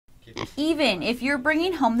Even if you're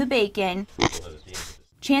bringing home the bacon,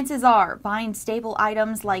 chances are buying staple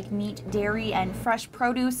items like meat, dairy, and fresh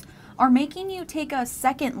produce are making you take a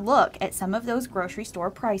second look at some of those grocery store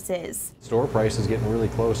prices. Store price is getting really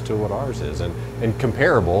close to what ours is, and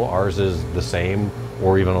comparable, ours is the same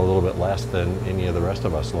or even a little bit less than any of the rest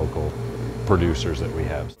of us local producers that we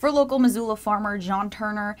have. For local Missoula farmer John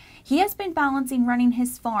Turner, he has been balancing running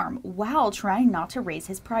his farm while trying not to raise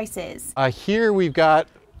his prices. Here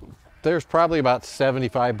there's probably about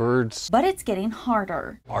 75 birds. But it's getting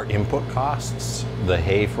harder. Our input costs, the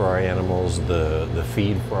hay for our animals, the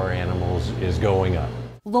feed for our animals is going up.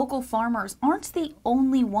 Local farmers aren't the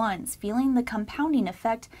only ones feeling the compounding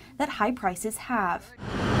effect that high prices have.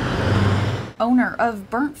 Owner of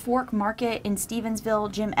Burnt Fork Market in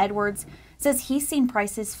Stevensville, Jim Edwards, says he's seen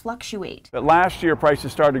prices fluctuate. But last year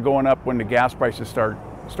prices started going up when the gas prices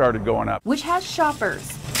started going up. Which has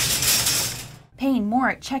shoppers paying more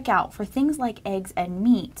at checkout for things like eggs and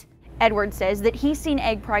meat. Edwards says that he's seen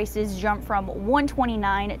egg prices jump from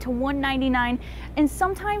 $1.29 to $1.99 and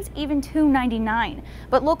sometimes even $2.99.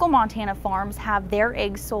 But local Montana farms have their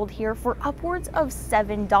eggs sold here for upwards of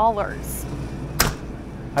 $7.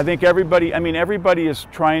 I think everybody is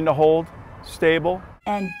trying to hold stable.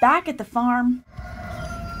 And back at the farm,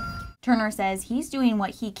 Turner says he's doing what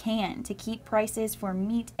he can to keep prices for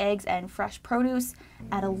meat, eggs, and fresh produce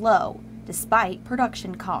at a low, despite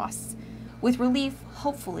production costs, with relief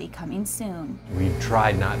hopefully coming soon. We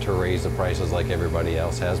tried not to raise the prices like everybody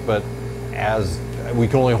else has, but as we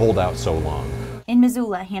can only hold out so long. In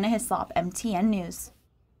Missoula, Hannah Hislop, MTN News.